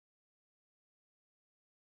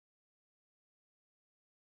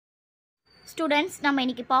Students, நம்ம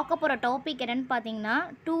இன்னைக்கு பார்க்க போற டாபிக் என்னன்னு பாத்தீங்கன்னா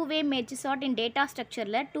two-way merge sort in data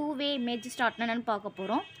structureல two-way merge sort என்னன்னு பார்க்க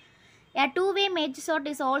போறோம். A two-way merge sort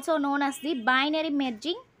is also known as the binary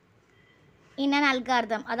merging in an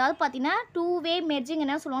algorithm. அதாவது பாத்தீங்கன்னா two-way merging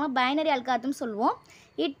என்ன சொல்லுவாங்க binary algorithm சொல்லுவோம்.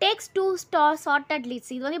 It takes two sorted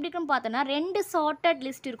lists. இது வந்து எப்படி இருக்குன்னு பார்த்தோம்னா ரெண்டு sorted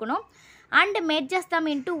list இருக்கணும் and merges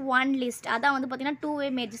them into one list. அதான் வந்து பாத்தீங்கன்னா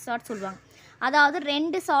two-way merge sort சொல்லுவாங்க. அதாவது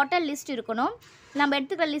ரெண்டு sorted list இருக்கணும். நம்ம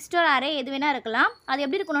எடுத்துக்கிற லிஸ்ட் ஒரு அரே எது வேணா இருக்கலாம். அது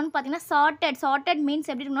எப்படி இருக்கணும்னு பார்த்தீங்கன்னா சார்ட்டட் மீன்ஸ்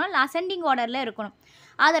எப்படி இருக்கணும்னா அசெண்டிங் ஆர்டரில் இருக்கணும்.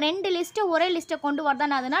 அதை ரெண்டு லிஸ்ட்டை ஒரே லிஸ்ட்டை கொண்டு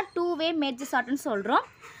வரதான் அதுனா டூ-வே மெர்ஜ் சார்ட்னு சொல்கிறோம்.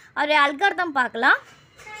 அதோடைய அல்காரிதம் பார்க்கலாம்.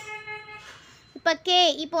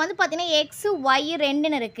 இப்போ வந்து பார்த்தீங்கன்னா எக்ஸ் ஒய்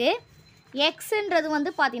ரெண்டுன்னு இருக்குது. எக்ஸுன்றது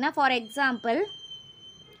வந்து பார்த்தீங்கன்னா ஃபார் எக்ஸாம்பிள்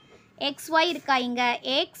எக்ஸ் ஒய் இருக்கா, இங்கே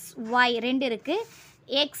எக்ஸ் ஒய் ரெண்டு இருக்குது.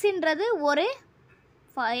 எக்ஸுன்றது ஒரு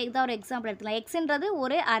இதாக ஒரு எக்ஸாம்பிள் எடுத்துக்கலாம். எக்ஸுன்றது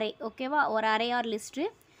ஒரு அரே, ஓகேவா, ஒரு அரே ஆர் லிஸ்ட்டு.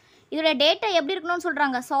 இதோட டேட்டா எப்படி இருக்கணும்னு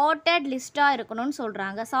சொல்கிறாங்க, சார்ட்டட் லிஸ்ட்டாக இருக்கணும்னு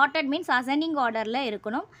சொல்கிறாங்க. சார்ட்டட் மீன்ஸ் அசெண்டிங் ஆர்டரில்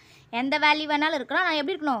இருக்கணும். எந்த வேல்யூ வேணாலும் இருக்கணும், நான்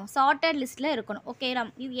எப்படி இருக்கணும், சார்ட்டட் லிஸ்ட்டில் இருக்கணும். ஓகேரா,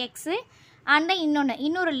 இது எக்ஸு அண்ட்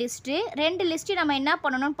இன்னொரு லிஸ்ட்டு. ரெண்டு லிஸ்ட்டு நம்ம என்ன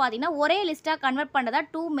பண்ணணும்னு பார்த்தீங்கன்னா ஒரே லிஸ்ட்டாக கன்வெர்ட் பண்ணுறதா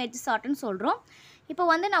டூ மெர்ஜ் சார்ட்னு சொல்கிறோம். இப்போ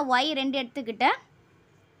வந்து நான் ஒய் ரெண்டு எடுத்துக்கிட்டேன்.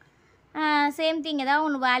 சேம் திங் ஏதாவது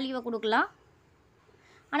ஒன்று வேல்யூவை கொடுக்கலாம்.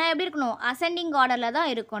 ஆனால் எப்படி இருக்கணும், அசெண்டிங் ஆர்டரில் தான்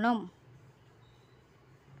இருக்கணும்.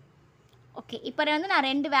 ஓகே, இப்போ வந்து நான்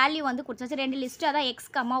ரெண்டு வேல்யூ வந்து கொடுத்தாச்சு, ரெண்டு லிஸ்ட்டு, அதான்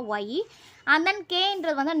X comma Y. And then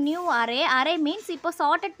கேன்றது வந்து நியூ அரே. அரே மீன்ஸ் இப்போ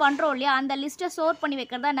சார்ட்டட் பண்ணுறோம் இல்லையா, அந்த லிஸ்ட்டை ஸ்டோர் பண்ணி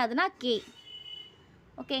வைக்கிறதா என்னதுன்னா கே.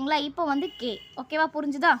 ஓகேங்களா, இப்போ வந்து கே. ஓகேவா,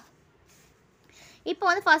 புரிஞ்சுதா? இப்போ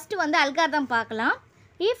வந்து ஃபஸ்ட்டு வந்து அல்காரிதம் பார்க்கலாம்.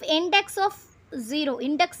 If index of zero,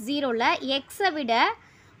 index ஜீரோவில் எக்ஸை விட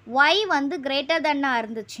ஒய் வந்து கிரேட்டர் தென்னாக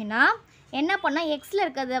இருந்துச்சுன்னா என்ன பண்ணால் எக்ஸில்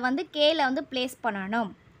இருக்கிறத வந்து கேயில் வந்து ப்ளேஸ்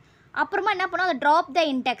பண்ணணும். அப்புறமா என்ன பண்ணோம், அதை ட்ராப் த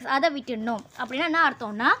இண்டெக்ஸ், அதை விட்டுடணும். அப்படின்னா என்ன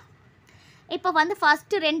அர்த்தம்னா இப்போ வந்து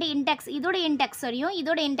ஃபஸ்ட்டு ரெண்டு இண்டெக்ஸ், இதோட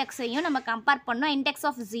இண்டெக்ஸையும் நம்ம கம்பேர் பண்ணோம். இண்டெக்ஸ்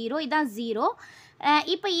ஆஃப் ஜீரோ, இதான் ஜீரோ.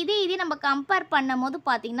 இப்போ இதே நம்ம கம்பேர் பண்ணும் போது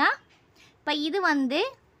பார்த்திங்கன்னா இப்போ இது வந்து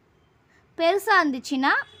பெருசாக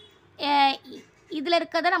இருந்துச்சுன்னா இதில்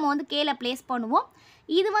இருக்கிறத நம்ம வந்து கேயில் ப்ளேஸ் பண்ணுவோம்.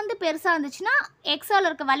 இது வந்து பெருசாக இருந்துச்சுன்னா எக்ஸாவில்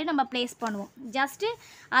இருக்க வேல்யூ நம்ம ப்ளேஸ் பண்ணுவோம். ஜஸ்ட்டு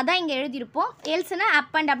அதான் இங்கே எழுதியிருப்போம். எல்ஸ்னா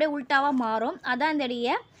அப் அண்ட் அப்படியே உல்ட்டாவாக மாறும். அதான்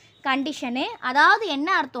இதோடைய கண்டிஷனு. அதாவது என்ன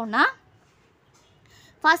அர்த்தம்னா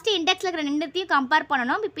ஃபஸ்ட்டு இண்டெக்ஸில் இருக்கிற ரெண்டுத்தையும் கம்பேர்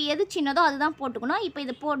பண்ணணும். இப்போ எது சின்னதோ அதுதான் போட்டுக்கணும். இப்போ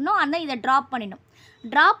இதை போடணும், அந்த இதை ட்ராப் பண்ணிடணும்.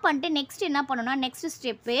 ட்ராப் பண்ணிட்டு நெக்ஸ்ட் என்ன பண்ணணும்னா நெக்ஸ்ட்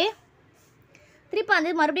ஸ்டெப்பு திருப்பி வந்து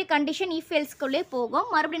மறுபடியும் கண்டிஷன் இஃப் எல்ஸ்குள்ளே போகும்.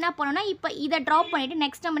 மறுபடியும் என்ன பண்ணணும்னா இப்போ இதை ட்ராப் பண்ணிவிட்டு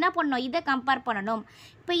நெக்ஸ்ட் நம்ம என்ன பண்ணணும், இதை கம்பேர் பண்ணணும்.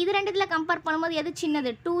 இப்போ இது ரெண்டுத்தில் கம்பேர் பண்ணும்போது எது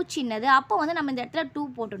சின்னது, டூ சின்னது. அப்போ வந்து நம்ம இந்த இடத்துல டூ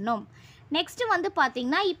போட்டுடணும். நெக்ஸ்ட்டு வந்து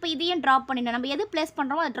பார்த்திங்கன்னா இப்போ இதையும் ட்ராப் பண்ணிடணும். நம்ம எது ப்ளேஸ்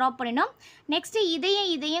பண்ணுறோமோ அதை ட்ராப் பண்ணிடணும். நெக்ஸ்ட்டு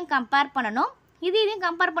இதையும் கம்பேர் பண்ணணும். இதையும்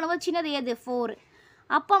கம்பேர் பண்ணும்போது சின்னது எது, 4.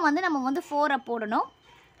 அப்போ வந்து நம்ம வந்து 4 போடணும்.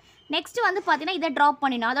 நெக்ஸ்ட்டு வந்து பார்த்திங்கன்னா இதை ட்ராப்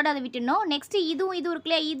பண்ணிடணும், அதோட அதை விட்டுடணும். நெக்ஸ்ட்டு இதுவும்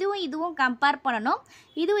இருக்குல்லையா, இதுவும் கம்பேர் பண்ணணும்.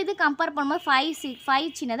 இது கம்பேர் பண்ணும்போது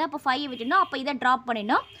 5 சின்னது, அப்போ 5 விட்டுடணும். அப்போ இதை ட்ராப்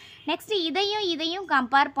பண்ணிடணும். நெக்ஸ்ட்டு இதையும்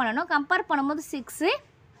கம்பேர் பண்ணணும். கம்பேர் பண்ணும்போது 6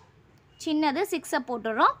 சின்னது, 6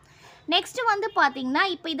 போட்டுடுறோம். நெக்ஸ்ட்டு வந்து பார்த்திங்கன்னா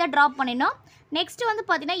இப்போ இதை ட்ராப் பண்ணிடணும். நெக்ஸ்ட்டு வந்து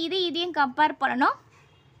பார்த்திங்கன்னா இதையும் கம்பேர் பண்ணணும்.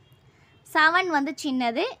 7 வந்து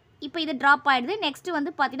சின்னது, இப்போ இது ட்ராப் ஆகிடுது. நெக்ஸ்ட்டு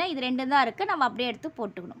வந்து பார்த்திங்கன்னா இது ரெண்டு தான் இருக்குது, நம்ம அப்படியே எடுத்து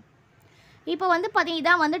போட்டுக்கணும். இப்போ வந்து பார்த்திங்கன்னா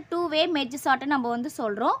இதான் வந்து டூ-வே மெர்ஜ் சார்ட்டு நம்ம வந்து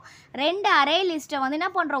சொல்கிறோம். ரெண்டு அரே லிஸ்ட்டை வந்து என்ன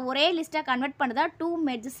பண்ணுறோம், ஒரே லிஸ்ட்டை கன்வெர்ட் பண்ணுறதா டூ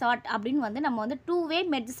மெர்ஜ் சார்ட் அப்படின்னு வந்து நம்ம வந்து டூ-வே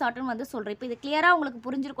மெர்ஜ் சார்ட்டுன்னு வந்து சொல்கிறோம். இப்போ இது கிளியராக உங்களுக்கு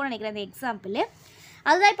புரிஞ்சிருக்கும்னு நினைக்கிறேன் இந்த எக்ஸாம்பிள்.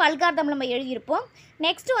 அதுதான் இப்போ அல்காரிதம் நம்ம எழுதியிருப்போம்.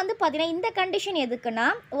 நெக்ஸ்ட்டு வந்து பார்த்திங்கன்னா இந்த கண்டிஷன் எதுக்குன்னா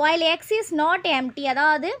while x is not empty,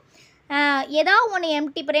 அதாவது ஏதாவது ஒன்று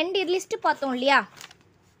எம்டி. இப்போ ரெண்டு லிஸ்ட்டு பார்த்தோம் இல்லையா,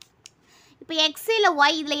 இப்போ எக்ஸ் இல்லை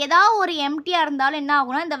ஒய் இதில் ஏதாவது ஒரு எம்டியாக இருந்தாலும் என்ன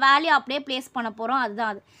ஆகும்னா இந்த வேல்யூ அப்படியே ப்ளேஸ் பண்ண போகிறோம்.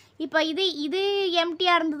 அதுதான் அது. இப்போ இது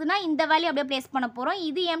எம்டியாக இருந்ததுன்னா இந்த வேல்யூ அப்படியே ப்ளேஸ் பண்ண போகிறோம்.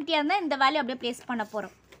 இது எம்டியாக இருந்தால் இந்த வேல்யூ அப்படியே ப்ளேஸ் பண்ண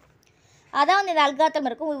போகிறோம். அதான் வந்து இந்த அல்காரிதம்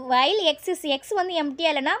இருக்கும். while எக்ஸ் வந்து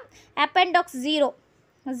எம்டியாக இல்லைன்னா append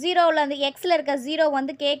ஜீரோவில் வந்து எக்ஸில் இருக்க ஜீரோ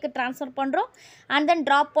வந்து கேக்கு ட்ரான்ஸ்ஃபர் பண்ணுறோம். அண்ட் தென்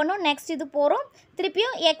ட்ராப் பண்ணோம். நெக்ஸ்ட் இது போகிறோம்.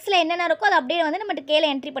 திருப்பியும் எக்ஸில் என்னென்ன இருக்கோ அது அப்படியே வந்து நம்ம கேல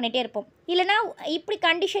என்ட்ரி பண்ணிகிட்டே இருப்போம். இல்லைனா இப்படி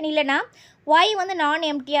கண்டிஷன் இல்லைனா ஒய் வந்து நான்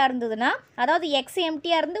எம்டியாக இருந்ததுன்னா, அதாவது எக்ஸ்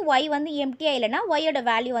எம்டியாக இருந்து ஒய் வந்து எம்டியாக இல்லைனா ஒய்யோட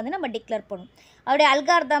வேல்யூ வந்து நம்ம டிக்ளேர் பண்ணணும். அவருடைய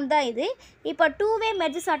அல்காரிதம் தான் இது. இப்போ டூ-வே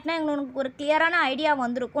மெர்ஜ் சார்ட்னா எங்களுக்கு ஒரு கிளியரான ஐடியா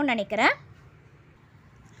வந்திருக்கும்னு நினைக்கிறேன்.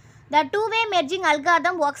 The two-way merging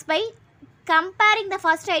algorithm works by comparing the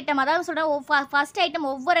first item, அதாவது சொல்கிறேன் ஃபர்ஸ்ட் ஐட்டம்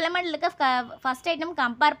ஒவ்வொரு எலமெண்ட்டில் இருக்க ஃபர்ஸ்ட் ஐட்டம்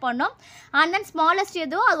கம்பேர் பண்ணோம். அண்ட் தென் ஸ்மாலஸ்ட்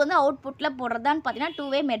எதுவும் அது வந்து அவுட்புட்டில் போடுறதான்னு பார்த்தீங்கன்னா டூ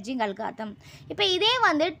வே மெர்ஜிங் அல்காரிதம். இப்போ இதே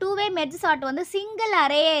வந்து டூ வே மெர்ஜ் சார்ட் வந்து சிங்கிள்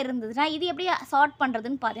அரேயே இருந்ததுன்னா இது எப்படி சார்ட்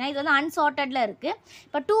பண்ணுறதுன்னு பார்த்தீங்கன்னா இது வந்து அன்சார்ட்டடில் இருக்குது.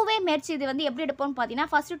 இப்போ டூ வே மெர்ஜ் இது வந்து எப்படி எடுப்போம்னு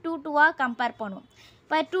பார்த்தீங்கன்னா ஃபஸ்ட்டு 2 கம்பேர் பண்ணுவோம்.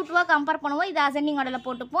 இப்போ 2 கம்பேர் பண்ணுவோம், இது அசெண்டிங் ஆர்டரில்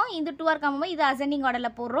போட்டுப்போம். இந்த 2 கம்பேர் இது அசெண்டிங்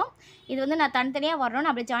ஆர்டரில் போடுறோம். இது வந்து நான் தனித்தனியாக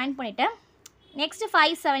வரணும்னு அப்படி ஜாயின் பண்ணிவிட்டேன். நெக்ஸ்ட்டு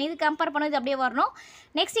 5 7 இது கம்பேர் பண்ணுவோம், இது அப்படியே வரணும்.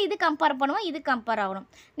 நெக்ஸ்ட்டு இது கம்பேர் பண்ணுவோம், இது கம்பேர் ஆகணும்.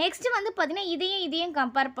 நெக்ஸ்ட்டு வந்து பார்த்திங்கன்னா இதையும்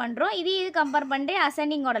கம்பேர் பண்ணுறோம். இது கம்பேர் பண்ணிட்டு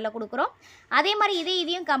அசெண்டிங் ஆர்டரில் கொடுக்குறோம். அதே மாதிரி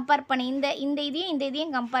இதையும் கம்பேர் பண்ணி இந்த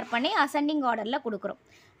இதையும் கம்பேர் பண்ணி அசெண்டிங் ஆர்டரில் கொடுக்குறோம்.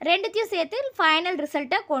 ரெண்டுத்தையும் சேர்த்து ஃபைனல்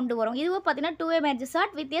ரிசல்ட்டை கொண்டு வரும். இதுவும் பார்த்தீங்கன்னா two way merge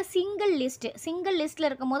chart with A single லிஸ்ட்டில்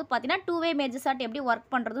இருக்கும்போது பார்த்தீங்கன்னா டூ வே மெர்ஜ் சார்ட் எப்படி ஒர்க்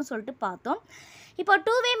பண்ணுறதுன்னு சொல்லிட்டு பார்த்தோம். இப்போ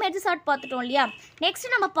டூ வே மெர்ஜ் சார்ட் பார்த்துட்டோம் இல்லையா.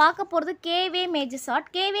 நெக்ஸ்ட் நம்ம பார்க்க போகிறது கேவே மெர்ஜ் சார்ட்.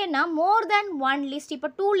 கேவேனா மோர் தேன் ஒன் லிஸ்ட்.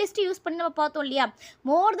 இப்போ 2 லிஸ்ட் யூஸ் பண்ணி நம்ம பார்த்தோம் இல்லையா.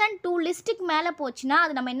 மோர் தேன் 2 லிஸ்ட்டுக்கு மேலே போச்சுன்னா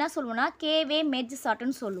அது நம்ம என்ன சொல்லுவோம்னா கேவே மெர்ஜ்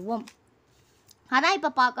சார்ட்னு சொல்லுவோம். அதான்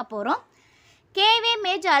இப்போ பார்க்க போகிறோம். Cave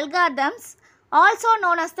merge algorithms also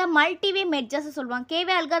known as the multi-way mergers சொல்லுவாங்க.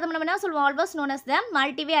 கேவே அல்காரிதம் நம்ம என்ன சொல்லுவோம், always known as the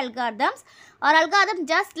multi-way algorithms or algorithm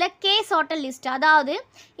just like k sorted list. அதாவது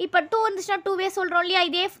இப்போ 2 இருந்துச்சுன்னா 2 வே சொல்கிறோம் இல்லையா.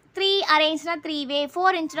 இதே 3 அரேஞ்ச்னா 3 வே, 4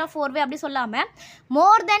 இருந்துச்சுன்னா 4 வே அப்படி சொல்லாமல்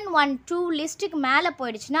மோர் தென் 2 லிஸ்ட்டுக்கு மேலே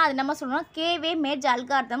போயிடுச்சுன்னா அது நம்ம சொல்லுவோம் கேவே மெர்ஜ்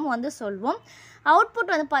அல்காரிதம் வந்து சொல்லுவோம்.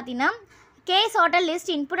 அவுட்புட் வந்து பார்த்தீங்கன்னா k sorted list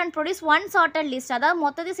input and produce one sorted list. அதாவது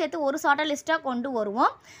மொத்தத்தையும் சேர்த்து ஒரு sorted லிஸ்ட்டாக கொண்டு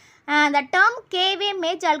வருவோம். The term K-way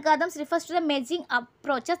merge algorithms refers to the merging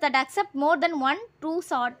approaches that accept more than one true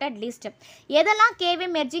sorted list. எதெல்லாம் K-way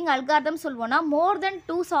merging algorithm சொல்லுவோம்னா more than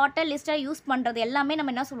 2 sorted list use பண்ணுறது எல்லாமே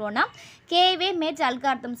நம்ம என்ன சொல்லுவோம்னா K-way merge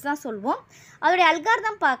algorithms தான் சொல்லுவோம். அதோடைய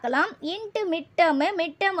அல்காரிதம் பார்க்கலாம். இன்ட்டு மிட்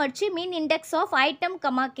டேர்ம் வச்சு மீன் index of item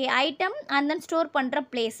K item and then store பண்ணுற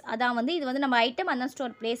பிளேஸ். அதான் வந்து இது வந்து நம்ம item and then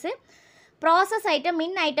store place. Process item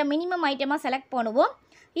minimum ஐட்டமாக செலக்ட் பண்ணுவோம்.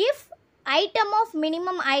 If item of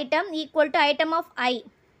minimum item equal to item of ஐ,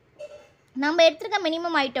 நம்ம எடுத்துருக்க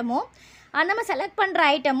மினிமம் ஐட்டமும் அது நம்ம செலக்ட் பண்ணுற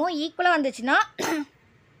ஐட்டமும் ஈக்குவலாக வந்துச்சுன்னா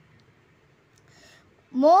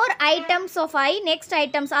மோர் items of I next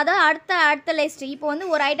items, அதாவது அடுத்த லிஸ்ட். இப்போ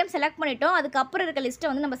வந்து ஒரு ஐட்டம் செலக்ட் பண்ணிட்டோம், அதுக்கப்புறம் இருக்க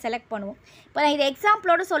லிஸ்ட்டை வந்து நம்ம செலக்ட் பண்ணுவோம். இப்போ நான் இது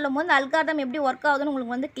எக்ஸாம்பிளோடு சொல்லும் போது அல்காரிதம் எப்படி ஒர்க் ஆகுதுன்னு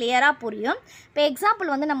உங்களுக்கு வந்து கிளியராக புரியும். இப்போ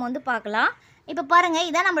எக்ஸாம்பிள் வந்து நம்ம வந்து பார்க்கலாம். இப்போ பாருங்கள்,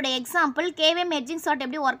 இதான் நம்மளுடைய எக்ஸாம்பிள். கேவே மெர்ஜிங் சார்ட்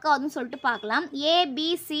எப்படி ஒர்க் ஆகுதுன்னு சொல்லிட்டு பார்க்கலாம்.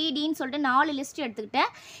 ABCDன்னு சொல்லிட்டு 4 லிஸ்ட் எடுத்துக்கிட்டேன்.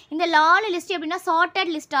 இந்த 4 லிஸ்ட் எப்படின்னா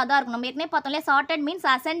சார்ட்டட் லிஸ்ட்டாக தான் இருக்கும். நம்ம ஏற்கனவே பார்த்தோம் இல்லையா, சார்ட்டட் மீன்ஸ்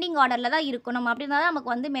அசெண்டிங் ஆர்டரில் தான் இருக்கும். நம்ம அப்படின்னா தான்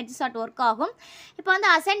நமக்கு வந்து மெர்ஜ் சார்ட் ஒர்க் ஆகும். இப்போ வந்து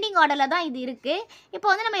அசெண்டிங் ஆர்டரில் தான் இது இருக்குது. இப்போ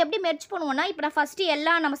வந்து நம்ம எப்படி மெர்ஜ் பண்ணுவோம்னா, இப்போ நான் ஃபஸ்ட்டு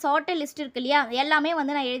எல்லாம் நம்ம சார்ட்டட் லிஸ்ட் இருக்கு இல்லையா, எல்லாமே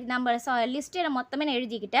வந்து நான் நம்ம லிஸ்ட்டை நான் மொத்தமே நான்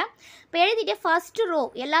எழுதிக்கிட்டேன். இப்போ எழுதிட்டு ஃபஸ்ட்டு ரோ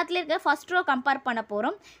எல்லாத்துலேயும் இருக்க ஃபஸ்ட் ரோ கம்பேர் பண்ண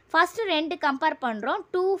போகிறோம். ஃபஸ்ட்டு 2 கம்பேர் பண்ணுறோம்.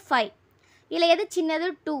 2 5 இதில் எது சின்னது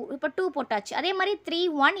 2, இப்போ 2 போட்டாச்சு. அதே மாதிரி 3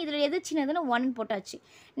 1 இதில் எது சின்னதுன்னு 1 போட்டாச்சு.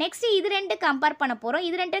 நெக்ஸ்ட்டு இது 2 கம்பேர் பண்ண போகிறோம்.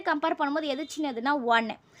 இது 2 கம்பேர் பண்ணும்போது எது சின்னதுன்னா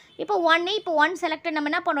 1. இப்போ 1 செலக்டட்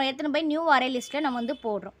நம்ம என்ன பண்ணுறோம், எத்தனை போய் நியூ அரே லிஸ்ட்டில் நம்ம வந்து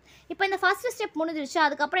போடுறோம். இப்போ இந்த ஃபஸ்ட்டு ஸ்டெப் முடிஞ்சிருச்சு.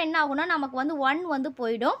 அதுக்கப்புறம் என்ன ஆகும்னா நமக்கு வந்து 1 வந்து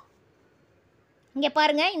போயிடும். இங்கே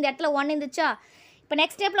பாருங்கள், இந்த இடத்துல 1 இருந்துச்சா. இப்போ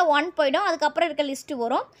நெக்ஸ்ட் ஸ்டெப்பில் 1 போயிடும். அதுக்கப்புறம் இருக்க லிஸ்ட்டு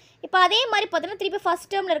வரும். இப்போ அதே மாதிரி பார்த்தீங்கன்னா திருப்பி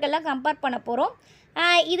ஃபஸ்ட் டேர்மில் இருக்கலாம் கம்பேர் பண்ண போகிறோம்.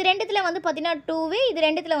 இது 2த்தில் வந்து பார்த்தீங்கன்னா 2, இது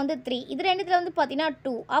 2த்தில் வந்து 3, இது 2த்தில் வந்து பார்த்தீங்கன்னா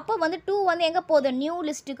 2. அப்போ வந்து 2 வந்து எங்கே போகுது, நியூ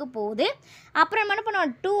லிஸ்ட்டுக்கு போகுது. அப்புறம் என்ன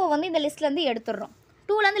பண்ணுவோம், 2 வந்து இந்த லிஸ்ட்லேருந்து எடுத்துடுறோம்.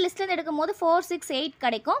 2லேருந்து லிஸ்ட்லேருந்து எடுக்கும் போது 4 6 8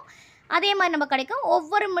 கிடைக்கும். அதே மாதிரி நம்ம கிடைக்கும்.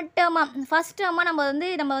 ஒவ்வொரு மிட் டேர்மாக ஃபஸ்ட் டேர்மாக நம்ம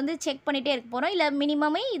வந்து செக் பண்ணிகிட்டே இருக்க போகிறோம். இல்லை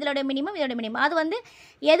மினிமமே இதோட மினிமம் அது வந்து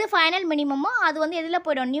எது ஃபைனல் மினிமமோ அது வந்து எதில்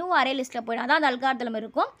போய்டும், நியூ அரே லிஸ்ட்டில் போய்டும். அதான் அந்த அல்காரிதம்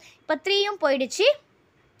இருக்கும். இப்போ 3யும் போயிடுச்சு.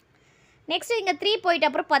 நெக்ஸ்ட்டு இங்கே 3 போயிட்டு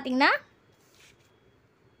அப்புறம் பார்த்தீங்கன்னா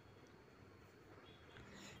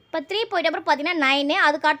இப்போ 3 போயிட்டு அப்புறம் பார்த்தீங்கன்னா 9,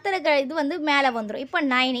 அதுக்கு அடுத்த இருக்கிற இது வந்து மேலே வந்துடும். இப்போ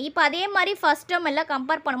 9. இப்போ அதே மாதிரி ஃபஸ்ட் டேர்ம் எல்லாம்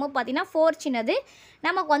கம்பேர் பண்ணும்போது பார்த்தீங்கன்னா 4 சின்னது,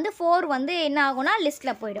 நமக்கு வந்து 4 வந்து என்ன ஆகும்னா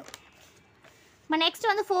லிஸ்ட்டில் போயிடும். இப்போ நெக்ஸ்ட்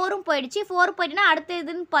வந்து 4ம் போயிடுச்சு. 4 போயிட்டுனா அடுத்த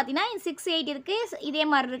இதுன்னு பார்த்தீங்கன்னா 6 8 இருக்குது, இதே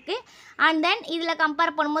மாதிரி இருக்குது. அண்ட் தென் இதில்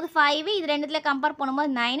கம்பேர் பண்ணும்போது 5, இது 2த்தில் கம்பேர்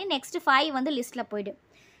பண்ணும்போது 9. நெக்ஸ்ட்டு 5 வந்து லிஸ்ட்டில் போயிடும்.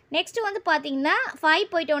 நெக்ஸ்ட்டு வந்து பார்த்திங்கன்னா 5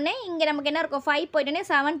 போயிட்டோன்னே இங்கே நமக்கு என்ன இருக்கும், 5 போயிட்டோன்னே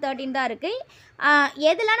 7 13 தான் இருக்குது.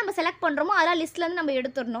 எதெல்லாம் நம்ம செலக்ட் பண்ணுறோமோ அதெல்லாம் லிஸ்ட்லேருந்து நம்ம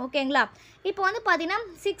எடுத்துடணும். ஓகேங்களா. இப்போ வந்து பார்த்திங்கன்னா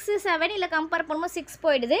 6 7 இல்லை கம்பேர் பண்ணும்போது 6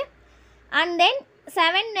 போயிடுது. அண்ட் தென்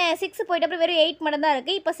 7 6 போயிட்டு அப்புறம் வெறும் 8 மட்டும் தான்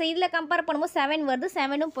இருக்குது. இப்போ இதில் கம்பேர் பண்ணும்போது 7 வருது,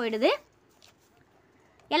 7ம் போயிடுது.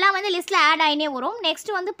 எல்லாம் வந்து லிஸ்ட்டில் ஆட் ஆகினே வரும்.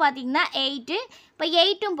 நெக்ஸ்ட்டு வந்து பார்த்திங்கன்னா 8. இப்போ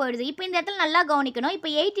 8ம் போயிடுது. இப்போ இந்த இடத்துல நல்லா கவனிக்கணும். இப்போ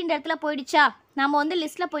 8 இந்த இடத்துல போயிடுச்சா, நம்ம வந்து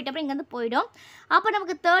லிஸ்ட்டில் போயிட்டப்பறம் இங்கேருந்து போயிடும். அப்போ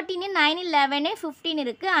நமக்கு 13, 9, 11, 15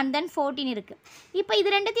 இருக்குது அண்ட் தென் 14 இருக்குது. இப்போ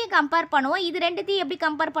இது ரெண்டுத்தையும் கம்பேர் பண்ணுவோம். இது ரெண்டுத்தையும் எப்படி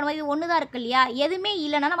கம்பேர் பண்ணுவோம், இது ஒன்று தான் இருக்கு இல்லையா, எதுவுமே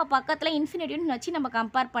இல்லைனா நம்ம பக்கத்தில் இன்ஃபினிட்டின்னு வச்சு நம்ம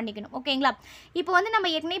கம்பேர் பண்ணிக்கணும். ஓகேங்களா. இப்போ வந்து நம்ம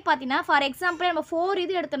ஏற்கனவே பார்த்தீங்கன்னா ஃபார் எக்ஸாம்பிள் நம்ம 4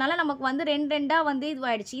 இது எடுத்தனால நமக்கு வந்து 2 வந்து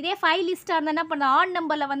இதுவாகிடுச்சு. இதே 5 லிஸ்ட்டாக இருந்தால் என்ன பண்ணணும், ஆட்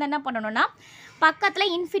நம்பரில் வந்து என்ன பண்ணணும்னா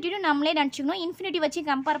பக்கத்தில் இன்ஃபினிட்டின்னு நம்மளே நினச்சிக்கணும். இன்ஃபினிட்டி வச்சு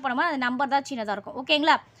கம்பேர் பண்ணும்போது அந்த நம்பர் தான் சின்னதாக இருக்கும்.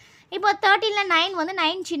 ஓகேங்களா. இப்போ 13ல் 9 வந்து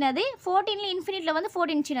 9 சின்னது, 14ல் இன்ஃபினிட்டியில் வந்து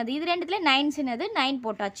 14 சின்னது. இது ரெண்டுத்துல 9 சின்னது, 9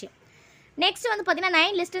 போட்டாச்சு. நெக்ஸ்ட் வந்து பார்த்தீங்கன்னா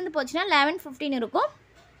 9 லிஸ்ட்லேருந்து போச்சுன்னா 11, 15 இருக்கும்.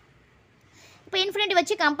 இப்போ இன்ஃபினிட்டி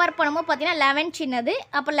வச்சு கம்பேர் பண்ணும்போது பார்த்தீங்கன்னா 11 சின்னது,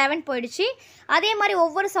 அப்போ 11 போயிடுச்சு. அதே மாதிரி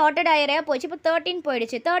ஒவ்வொரு சார்ட்டட் ஆயிரையாக போயிடுச்சு. இப்போ 13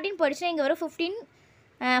 போயிடுச்சு. 13 போயிடுச்சுன்னா இங்கே ஒரு 15,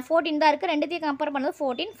 14 தான் இருக்குது. ரெண்டுத்தையும் கம்பேர் பண்ணுறது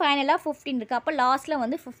 14, ஃபைனலாக 15 இருக்குது. அப்போ லாஸ்ட்டில்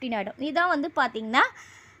வந்து 15 ஆகிடும். இதுதான் வந்து பார்த்திங்கன்னா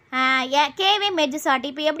கேவே மெர்ஜ் சார்ட்.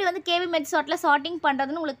 இப்போ எப்படி வந்து கேவே மெர்ஜ் சார்ட்டில் சார்ட்டிங்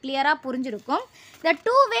பண்ணுறதுன்னு உங்களுக்கு கிளியராக புரிஞ்சிருக்கும். இந்த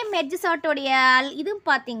 2-வே மெர்ஜ் சார்ட்டோடைய இது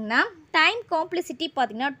பார்த்திங்கன்னா டைம் காம்ப்ளெக்சிட்டி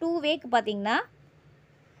பார்த்திங்கன்னா 2-வேக்கு பார்த்திங்கன்னா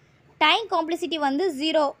டைம் காம்ப்ளெக்சிட்டி வந்து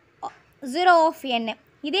 0 ஆஃப் n.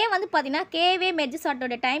 இதே வந்து பார்த்திங்கன்னா கேவே மெர்ஜ்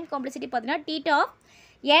சார்ட்டோடைய டைம் காம்ப்ளெக்சிட்டி பார்த்திங்கன்னா θ ஆஃப்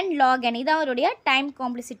n log n. இதான் அவருடைய டைம்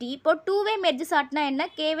காம்ப்ளெக்சிட்டி. இப்போ 2-வே மெர்ஜ் சார்ட்னா என்ன,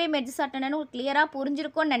 கேவே மெர்ஜ் சார்ட்னா உங்களுக்கு கிளியராக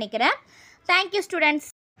புரிஞ்சிருக்கும்னு நினைக்கிறேன். Thank you students.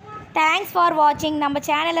 தேங்க்ஸ் ஃபார் வாட்சிங். நம்ம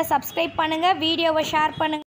சேனலை சப்ஸ்கிரைப் பண்ணுங்கள், வீடியோவை ஷேர் பண்ணுங்கள்.